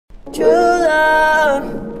True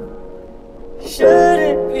love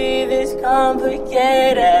shouldn't be this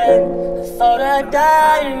complicated. I thought I'd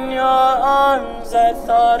die in your arms. I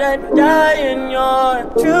thought I'd die in your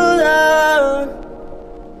true love.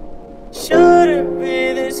 Shouldn't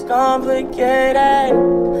be this complicated. I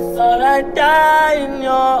thought I'd die in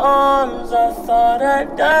your arms. I thought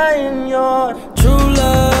I'd die in your true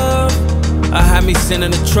love. I had me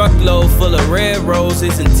sending a truckload full of red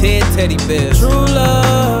roses and 10 teddy bears. True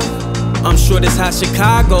love. I'm sure this how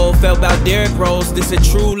Chicago felt about Derrick Rose. This a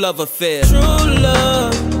true love affair. True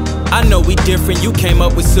love. I know we different, you came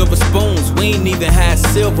up with silver spoons. We ain't even had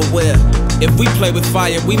silverware. If we play with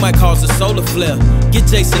fire, we might cause a solar flare. Get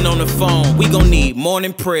Jason on the phone, we gon' need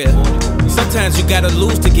morning prayer. Sometimes you gotta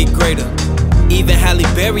lose to get greater. Even Halle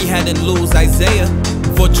Berry had to lose Isaiah.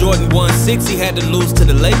 For Jordan won 6, he had to lose to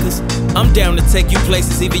the Lakers. I'm down to take you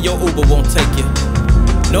places even your Uber won't take you.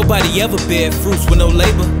 Nobody ever bear fruits with no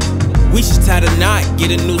labor. We should tie the knot,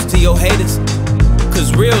 get a noose to your haters.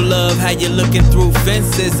 Cause real love, how you looking through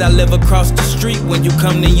fences. I live across the street when you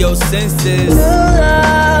come to your senses.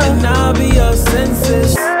 And I'll be your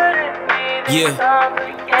senses. Yeah,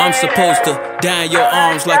 I'm supposed to die in your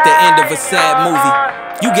arms like the end of a sad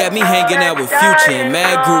movie. You got me hanging out with Future and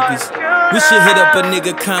mad groupies. We should hit up a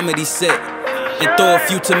nigga comedy set and throw a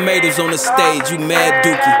few tomatoes on the stage, you mad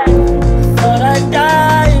dookie. Thought I'd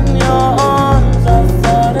die